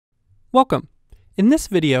Welcome. In this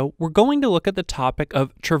video, we're going to look at the topic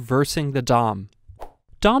of traversing the DOM.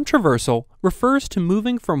 DOM traversal refers to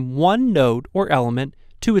moving from one node or element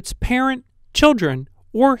to its parent, children,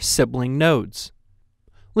 or sibling nodes.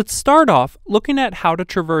 Let's start off looking at how to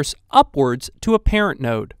traverse upwards to a parent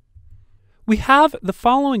node. We have the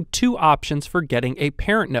following two options for getting a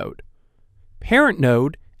parent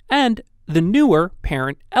node and the newer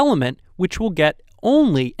parent element, which will get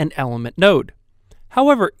only an element node.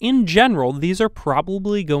 However, in general, these are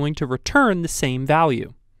probably going to return the same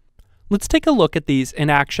value. Let's take a look at these in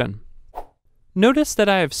action. Notice that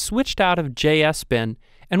I have switched out of JS bin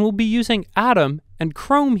and will be using Atom and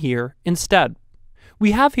Chrome here instead.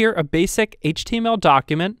 We have here a basic HTML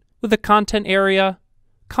document with a content area,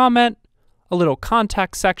 comment, a little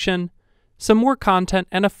contact section, some more content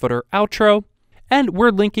and a footer outro, and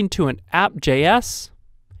we're linking to an app.js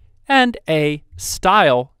and a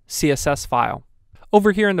style CSS file.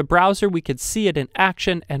 Over here in the browser, we could see it in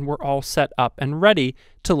action and we're all set up and ready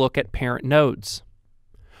to look at parent nodes.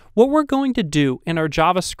 What we're going to do in our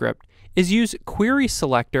JavaScript is use query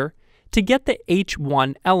selector to get the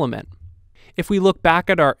H1 element. If we look back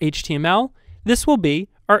at our HTML, this will be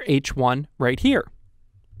our H1 right here.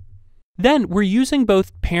 Then we're using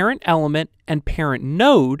both parent element and parent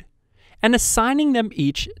node and assigning them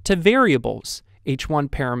each to variables, H1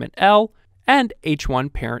 parent L and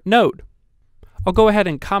H1 parent node. I'll go ahead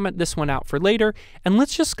and comment this one out for later, and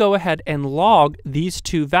let's just go ahead and log these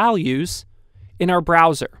two values in our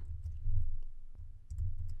browser.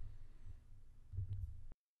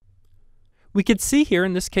 We could see here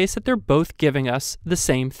in this case that they're both giving us the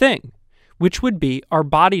same thing, which would be our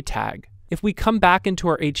body tag. If we come back into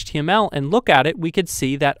our HTML and look at it, we could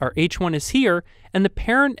see that our H1 is here, and the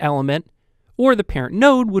parent element or the parent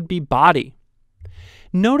node would be body.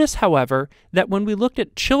 Notice, however, that when we looked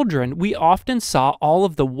at children, we often saw all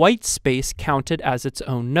of the white space counted as its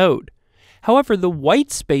own node. However, the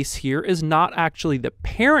white space here is not actually the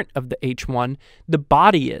parent of the H1, the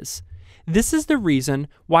body is. This is the reason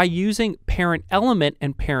why using parent element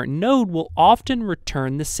and parent node will often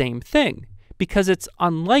return the same thing, because it's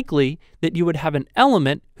unlikely that you would have an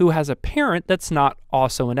element who has a parent that's not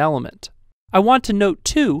also an element. I want to note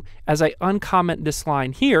too, as I uncomment this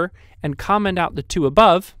line here and comment out the two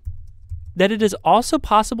above, that it is also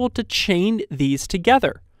possible to chain these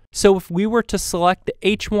together. So if we were to select the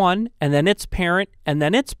H1 and then its parent and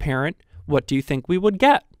then its parent, what do you think we would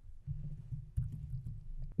get?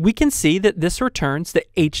 We can see that this returns the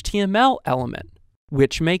HTML element,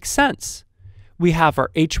 which makes sense. We have our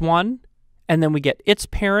H1 and then we get its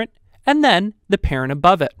parent and then the parent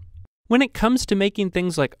above it. When it comes to making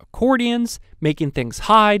things like accordions, making things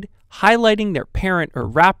hide, highlighting their parent or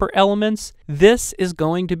wrapper elements, this is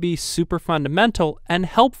going to be super fundamental and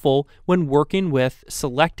helpful when working with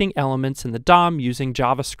selecting elements in the DOM using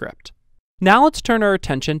JavaScript. Now let's turn our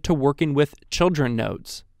attention to working with children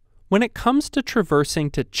nodes. When it comes to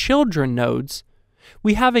traversing to children nodes,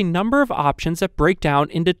 we have a number of options that break down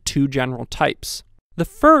into two general types. The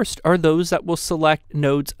first are those that will select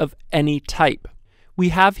nodes of any type. We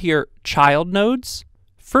have here child nodes,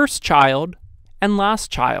 first child, and last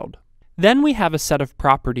child. Then we have a set of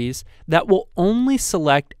properties that will only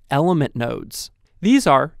select element nodes. These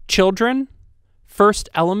are children, first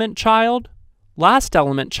element child, last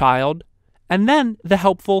element child, and then the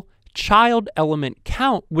helpful child element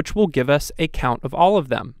count, which will give us a count of all of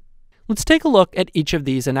them. Let's take a look at each of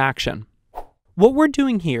these in action. What we're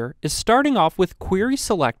doing here is starting off with query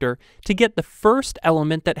selector to get the first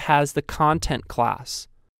element that has the content class.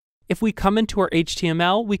 If we come into our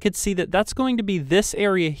HTML, we could see that that's going to be this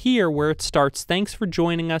area here where it starts "Thanks for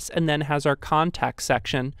joining us" and then has our contact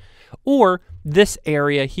section, or this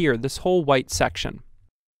area here, this whole white section.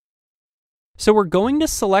 So we're going to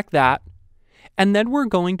select that, and then we're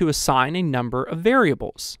going to assign a number of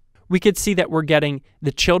variables. We could see that we're getting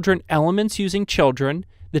the children elements using children,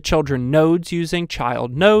 the children nodes using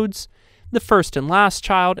child nodes, the first and last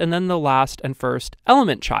child, and then the last and first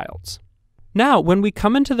element childs. Now, when we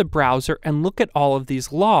come into the browser and look at all of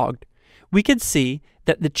these logged, we could see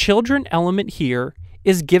that the children element here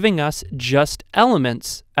is giving us just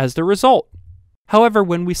elements as the result. However,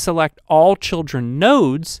 when we select all children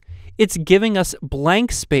nodes, it's giving us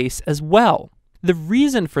blank space as well. The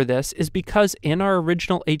reason for this is because in our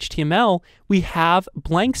original HTML, we have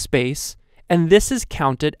blank space, and this is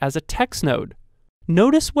counted as a text node.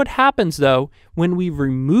 Notice what happens though when we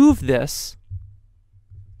remove this,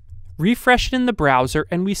 refresh it in the browser,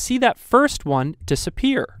 and we see that first one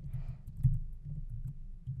disappear.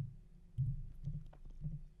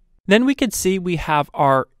 Then we could see we have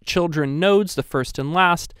our children nodes, the first and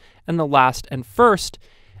the last and first.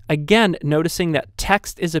 Again, noticing that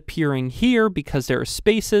text is appearing here because there are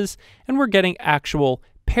spaces, and we're getting actual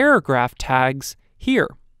paragraph tags here.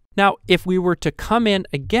 Now, if we were to come in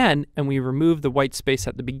again and we remove the white space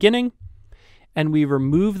at the beginning, and we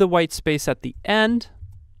remove the white space at the end,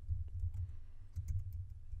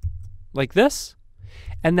 like this,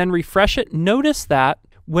 and then refresh it, notice that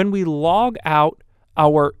when we log out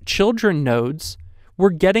our children nodes, we're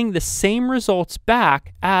getting the same results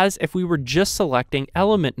back as if we were just selecting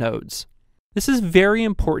element nodes. This is very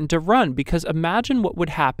important to run because imagine what would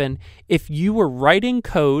happen if you were writing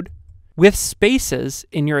code with spaces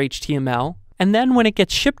in your HTML, and then when it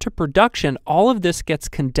gets shipped to production, all of this gets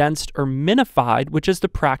condensed or minified, which is the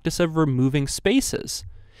practice of removing spaces.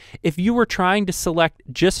 If you were trying to select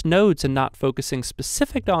just nodes and not focusing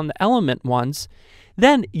specific on the element ones,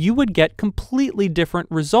 then you would get completely different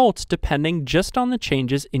results depending just on the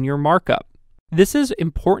changes in your markup. This is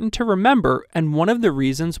important to remember, and one of the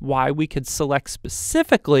reasons why we could select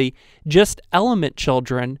specifically just element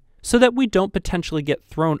children so that we don't potentially get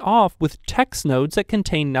thrown off with text nodes that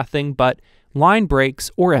contain nothing but line breaks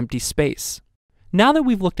or empty space. Now that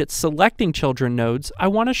we've looked at selecting children nodes, I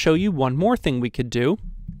want to show you one more thing we could do,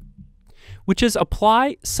 which is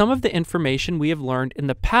apply some of the information we have learned in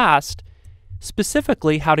the past,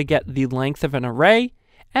 specifically how to get the length of an array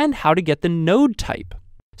and how to get the node type.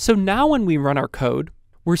 So now when we run our code,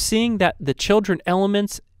 we're seeing that the children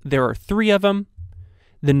elements, there are 3 of them.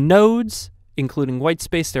 The nodes, including white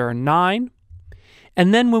space, there are 9.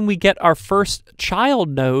 And then when we get our first child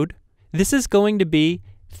node, this is going to be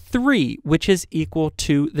 3, which is equal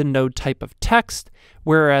to the node type of text,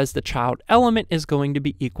 whereas the child element is going to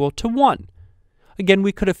be equal to 1. Again,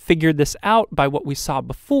 we could have figured this out by what we saw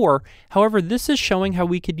before. However, this is showing how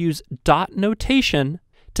we could use dot notation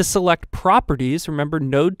to select properties. Remember,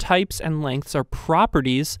 node types and lengths are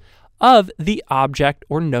properties of the object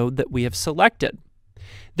or node that we have selected.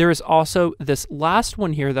 There is also this last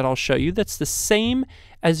one here that I'll show you that's the same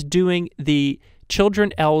as doing the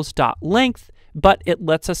children els.length, but it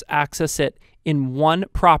lets us access it in one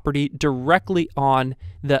property directly on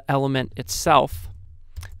the element itself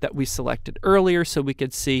that we selected earlier, so we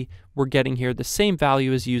could see we're getting here the same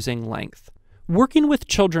value as using length. Working with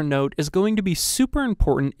children node is going to be super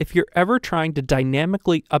important if you're ever trying to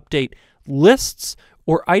dynamically update lists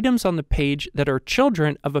or items on the page that are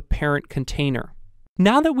children of a parent container.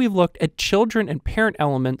 Now that we've looked at children and parent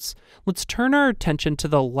elements, let's turn our attention to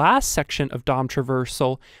the last section of DOM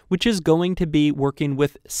traversal, which is going to be working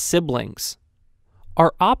with siblings.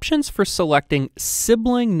 Our options for selecting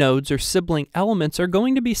sibling nodes or sibling elements are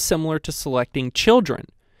going to be similar to selecting children.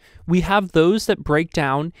 We have those that break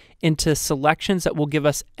down into selections that will give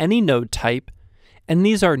us any node type, and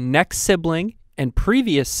these are next sibling and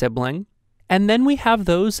previous sibling, and then we have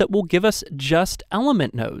those that will give us just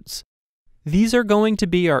element nodes. These are going to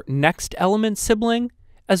be our next element sibling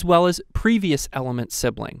as well as previous element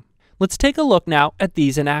sibling. Let's take a look now at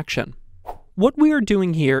these in action. What we are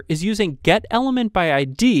doing here is using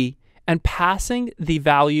getElementById and passing the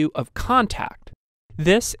value of contact.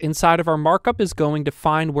 This inside of our markup is going to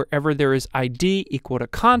find wherever there is ID equal to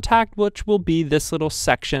contact, which will be this little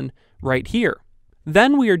section right here.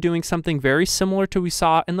 Then we are doing something very similar to what we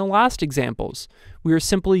saw in the last examples. We are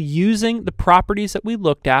simply using the properties that we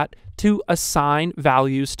looked at to assign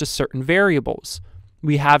values to certain variables.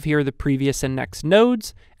 We have here the previous and next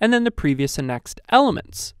nodes, and then the previous and next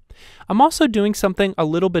elements. I'm also doing something a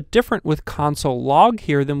little bit different with console log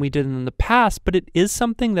here than we did in the past, but it is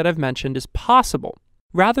something that I've mentioned is possible.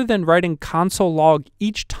 Rather than writing console log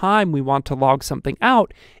each time we want to log something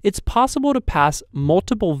out, it's possible to pass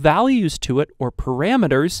multiple values to it, or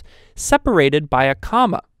parameters, separated by a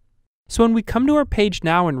comma. So when we come to our page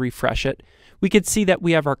now and refresh it, we can see that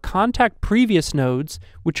we have our contact previous nodes,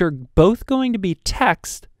 which are both going to be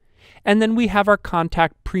text, and then we have our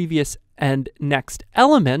contact previous and next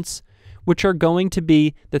elements, which are going to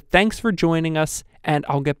be the thanks for joining us, and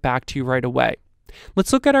I'll get back to you right away.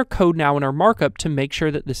 Let's look at our code now in our markup to make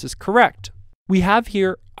sure that this is correct. We have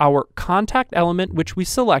here our contact element, which we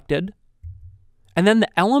selected, and then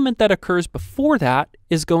the element that occurs before that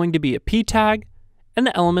is going to be a p tag, and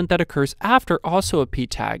the element that occurs after also a p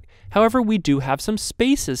tag. However, we do have some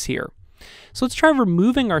spaces here. So let's try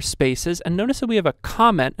removing our spaces, and notice that we have a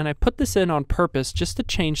comment, and I put this in on purpose just to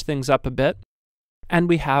change things up a bit. And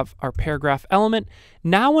we have our paragraph element.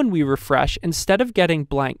 Now when we refresh, instead of getting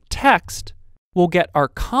blank text, we'll get our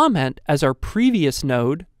comment as our previous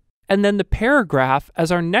node, and then the paragraph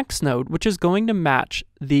as our next node, which is going to match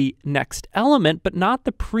the next element, but not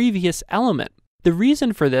the previous element. The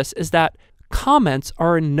reason for this is that comments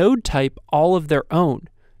are a node type all of their own.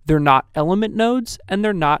 They're not element nodes and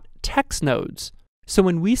they're not text nodes. So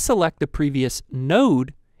when we select the previous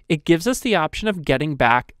node, it gives us the option of getting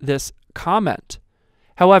back this comment.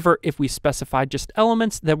 However, if we specify just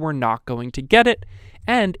elements, then we're not going to get it.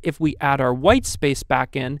 And if we add our white space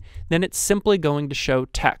back in, then it's simply going to show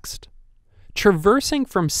text. Traversing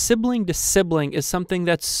from sibling to sibling is something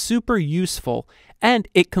that's super useful, and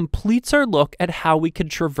it completes our look at how we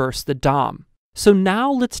could traverse the DOM. So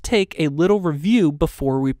now let's take a little review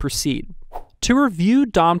before we proceed. To review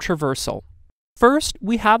DOM traversal, first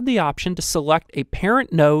we have the option to select a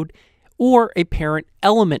parent node or a parent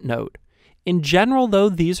element node. In general, though,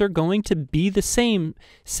 these are going to be the same,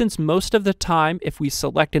 since most of the time if we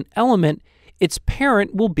select an element, its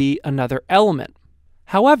parent will be another element.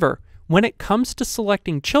 However, when it comes to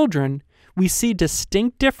selecting children, we see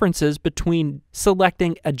distinct differences between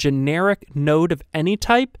selecting a generic node of any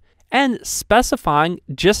type and specifying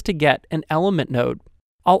just to get an element node.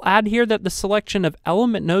 I'll add here that the selection of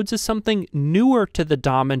element nodes is something newer to the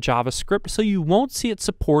DOM in JavaScript, so you won't see it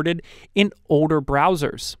supported in older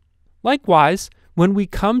browsers. Likewise, when we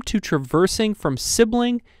come to traversing from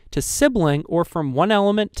sibling to sibling or from one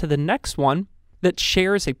element to the next one that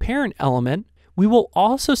shares a parent element, we will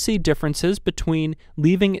also see differences between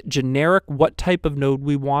leaving generic what type of node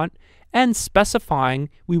we want and specifying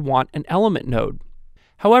we want an element node.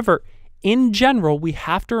 However, in general, we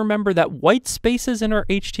have to remember that white spaces in our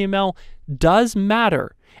HTML does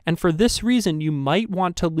matter, and for this reason, you might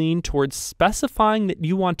want to lean towards specifying that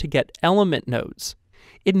you want to get element nodes.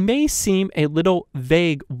 It may seem a little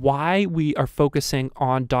vague why we are focusing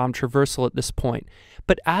on DOM traversal at this point,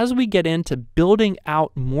 but as we get into building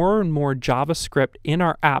out more and more JavaScript in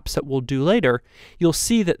our apps that we'll do later, you'll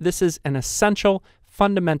see that this is an essential,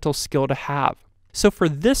 fundamental skill to have. So for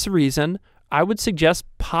this reason, I would suggest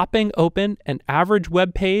popping open an average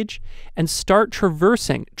web page and start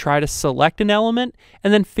traversing. Try to select an element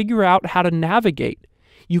and then figure out how to navigate.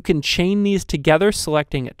 You can chain these together,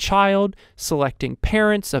 selecting a child, selecting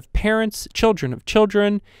parents of parents, children of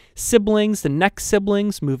children, siblings, the next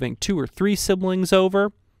siblings, moving 2 or 3 siblings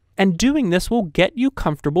over. And doing this will get you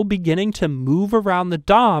comfortable beginning to move around the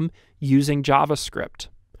DOM using JavaScript.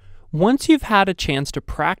 Once you've had a chance to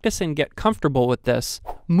practice and get comfortable with this,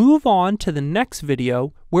 move on to the next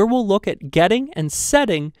video where we'll look at getting and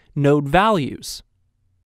setting node values.